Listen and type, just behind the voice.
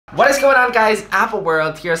What is going on, guys? Apple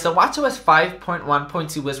World here. So watchOS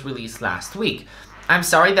 5.1.2 was released last week. I'm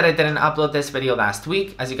sorry that I didn't upload this video last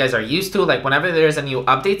week. As you guys are used to, like whenever there's a new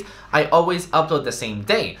update, I always upload the same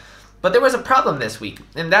day. But there was a problem this week,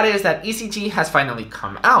 and that is that ECG has finally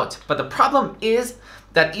come out. But the problem is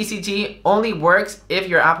that ECG only works if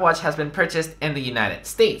your Apple Watch has been purchased in the United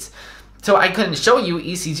States. So I couldn't show you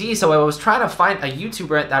ECG, so I was trying to find a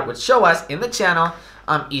YouTuber that would show us in the channel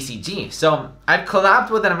ECG. So I've collabed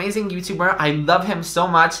with an amazing YouTuber. I love him so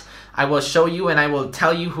much. I will show you and I will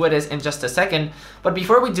tell you who it is in just a second. But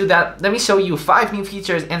before we do that, let me show you 5 new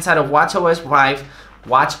features inside of watchOS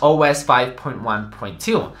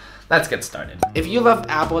 5.1.2. Let's get started. If you love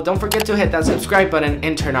Apple, don't forget to hit that subscribe button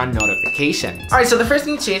and turn on notifications. Alright, so the first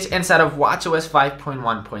new change inside of watchOS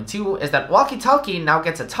 5.1.2 is that walkie-talkie now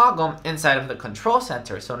gets a toggle inside of the control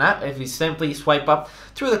center. So now if you simply swipe up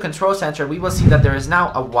through the control center, we will see that there is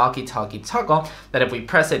now a walkie-talkie toggle that if we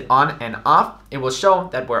press it on and off, it will show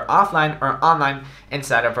that we're offline or online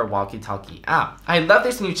inside of our walkie-talkie app. I love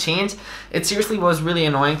this new change. It seriously was really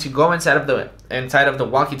annoying to go inside of the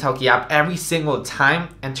walkie-talkie app every single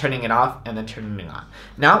time and turning it off and then turning it on.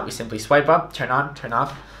 Now we simply swipe up, turn on, turn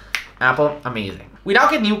off. Apple, amazing. We now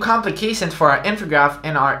get new complications for our infograph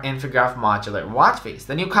in our infograph modular watch face.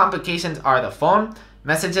 The new complications are the phone,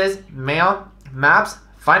 messages, mail, maps,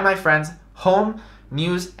 find my friends, home,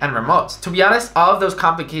 news, and remotes. To be honest, all of those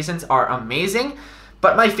complications are amazing,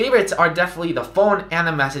 but my favorites are definitely the phone and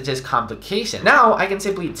the messages complication. Now I can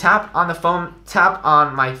simply tap on the phone, tap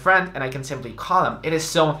on my friend, and I can simply call them. It is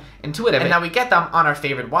so intuitive. And now we get them on our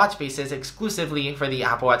favorite watch faces exclusively for the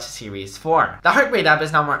Apple Watch Series 4. The heart rate app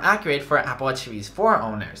is now more accurate for Apple Watch Series 4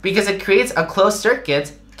 owners because it creates a closed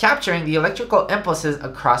circuit capturing the electrical impulses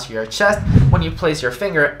across your chest when you place your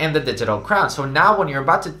finger in the digital crown. So now when you're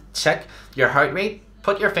about to check your heart rate,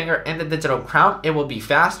 put your finger in the digital crown, it will be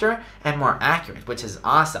faster and more accurate, which is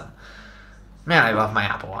awesome. Man, I love my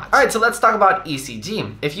Apple Watch. Alright, so let's talk about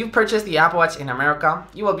ECG. If you purchase the Apple Watch in America,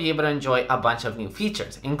 you will be able to enjoy a bunch of new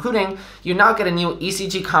features, including you now get a new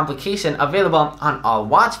ECG complication available on all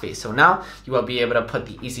watch face. So now you will be able to put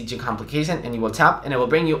the ECG complication and you will tap and it will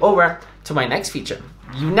bring you over to my next feature.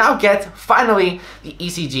 You now get, finally, the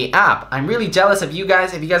ECG app. I'm really jealous of you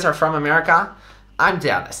guys. If you guys are from America, I'm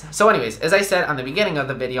jealous. So anyways, as I said on the beginning of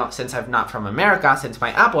the video, since I'm not from America, since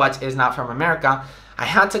my Apple Watch is not from America, I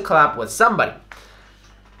had to collab with somebody.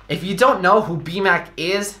 If you don't know who BMac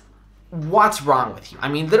is, what's wrong with you? I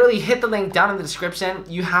mean, literally hit the link down in the description.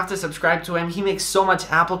 You have to subscribe to him. He makes so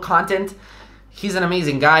much Apple content. He's an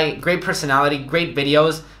amazing guy, great personality, great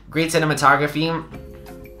videos, great cinematography.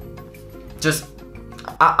 Just,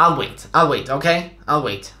 I'll wait, okay? I'll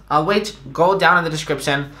wait. Go down in the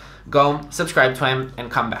description. Go subscribe to him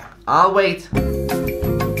and come back. I'll wait.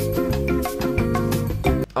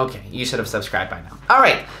 Okay, you should have subscribed by now.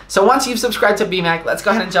 Alright, so once you've subscribed to BMac, let's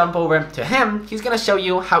go ahead and jump over to him. He's gonna show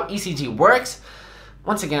you how ECG works.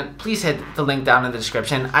 Once again, please hit the link down in the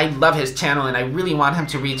description. I love his channel and I really want him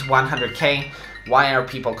to reach 100K. Why are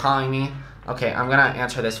people calling me? Okay, I'm gonna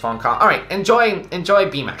answer this phone call. Alright, enjoy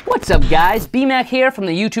BMac. What's up, guys? BMac here from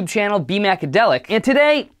the YouTube channel BMacadelic, and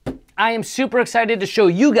today I am super excited to show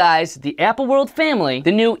you guys, the Apple World family,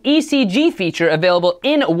 the new ECG feature available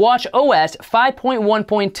in watchOS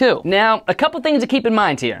 5.1.2. Now, a couple things to keep in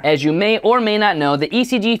mind here. As you may or may not know, the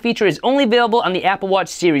ECG feature is only available on the Apple Watch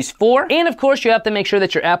Series 4, and of course you have to make sure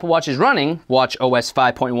that your Apple Watch is running watchOS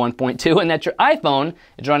 5.1.2 and that your iPhone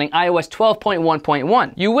is running iOS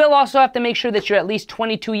 12.1.1. You will also have to make sure that you're at least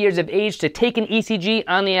 22 years of age to take an ECG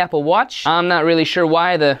on the Apple Watch. I'm not really sure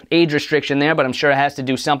why the age restriction there, but I'm sure it has to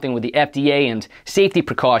do something with the FDA and safety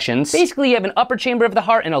precautions. Basically, you have an upper chamber of the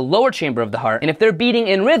heart and a lower chamber of the heart, and if they're beating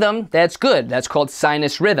in rhythm, that's good. That's called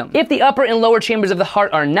sinus rhythm. If the upper and lower chambers of the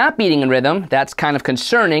heart are not beating in rhythm, that's kind of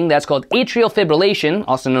concerning. That's called atrial fibrillation,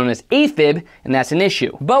 also known as AFib, and that's an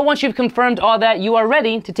issue. But once you've confirmed all that, you are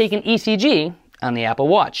ready to take an ECG on the Apple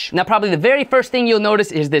Watch. Now, probably the very first thing you'll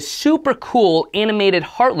notice is this super cool animated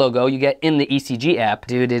heart logo you get in the ECG app.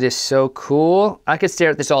 Dude, it is so cool. I could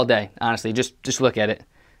stare at this all day, honestly. Just look at it.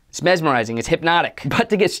 It's mesmerizing, it's hypnotic. But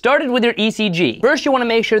to get started with your ECG, first you want to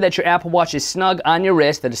make sure that your Apple Watch is snug on your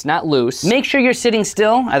wrist, that it's not loose. Make sure you're sitting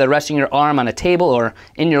still, either resting your arm on a table or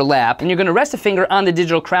in your lap, and you're going to rest a finger on the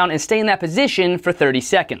digital crown and stay in that position for 30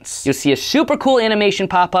 seconds. You'll see a super cool animation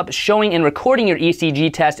pop up showing and recording your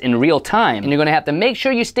ECG test in real time, and you're going to have to make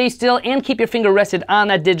sure you stay still and keep your finger rested on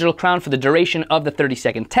that digital crown for the duration of the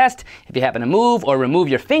 30-second test. If you happen to move or remove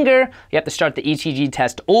your finger, you have to start the ECG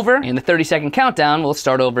test over, and the 30-second countdown will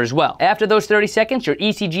start over recover as well. After those 30 seconds, your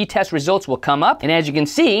ECG test results will come up, and as you can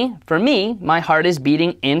see, for me, my heart is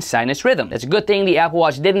beating in sinus rhythm. That's a good thing the Apple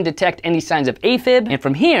Watch didn't detect any signs of AFib, and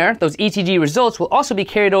from here, those ECG results will also be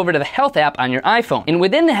carried over to the Health app on your iPhone. And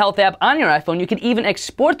within the Health app on your iPhone, you can even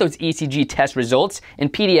export those ECG test results in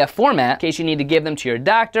PDF format in case you need to give them to your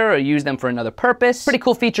doctor or use them for another purpose. Pretty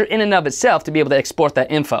cool feature in and of itself to be able to export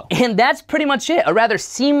that info. And that's pretty much it. A rather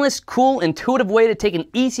seamless, cool, intuitive way to take an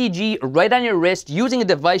ECG right on your wrist using a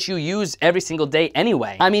device you use every single day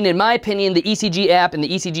anyway. I mean, in my opinion, the ECG app and the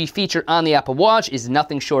ECG feature on the Apple Watch is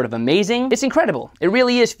nothing short of amazing. It's incredible. It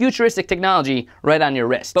really is futuristic technology right on your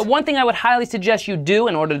wrist. But one thing I would highly suggest you do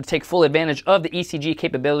in order to take full advantage of the ECG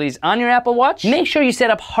capabilities on your Apple Watch, make sure you set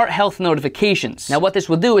up heart health notifications. Now what this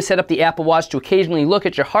will do is set up the Apple Watch to occasionally look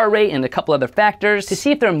at your heart rate and a couple other factors to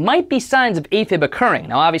see if there might be signs of AFib occurring.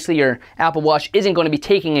 Now obviously your Apple Watch isn't going to be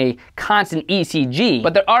taking a constant ECG,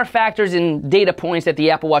 but there are factors and data points that the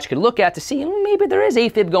Apple Watch could look at to see maybe there is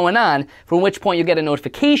AFib going on, from which point you get a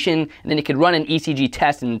notification and then you could run an ECG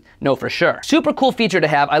test and know for sure. Super cool feature to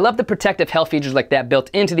have. I love the protective health features like that built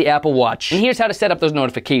into the Apple Watch. And here's how to set up those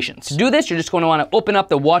notifications. To do this, you're just going to want to open up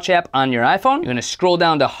the Watch app on your iPhone. You're going to scroll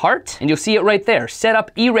down to Heart, and you'll see it right there. Set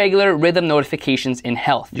up irregular rhythm notifications in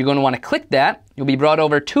Health. You're going to want to click that. You'll be brought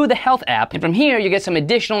over to the Health app, and from here you get some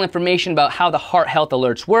additional information about how the heart health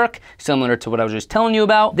alerts work, similar to what I was just telling you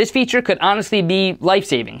about. This feature could honestly be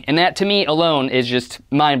life-saving, and that to me alone is just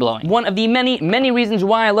mind-blowing. One of the many reasons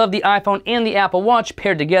why I love the iPhone and the Apple Watch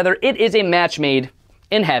paired together. It is a match made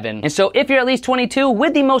in heaven. And so if you're at least 22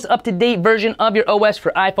 with the most up-to-date version of your OS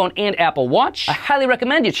for iPhone and Apple Watch, I highly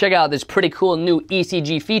recommend you check out this pretty cool new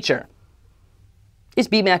ECG feature. It's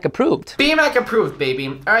BMAC approved. BMAC approved, baby.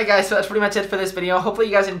 Alright guys, so that's pretty much it for this video. Hopefully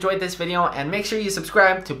you guys enjoyed this video, and make sure you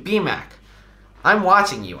subscribe to BMAC. I'm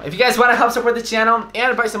watching you. If you guys want to help support the channel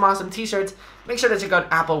and buy some awesome t-shirts, make sure to check out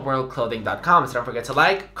appleworldclothing.com. So don't forget to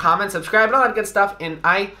like, comment, subscribe, and all that good stuff. And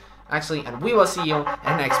we will see you in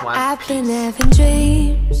the next one. I've been having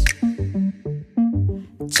dreams,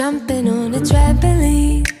 jumping on a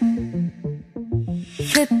trampoline,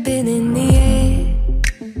 flipping in the air.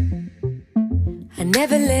 I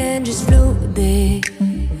never land, just float there.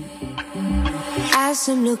 As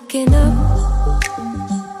I'm looking up,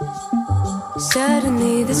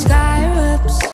 suddenly the sky erupts.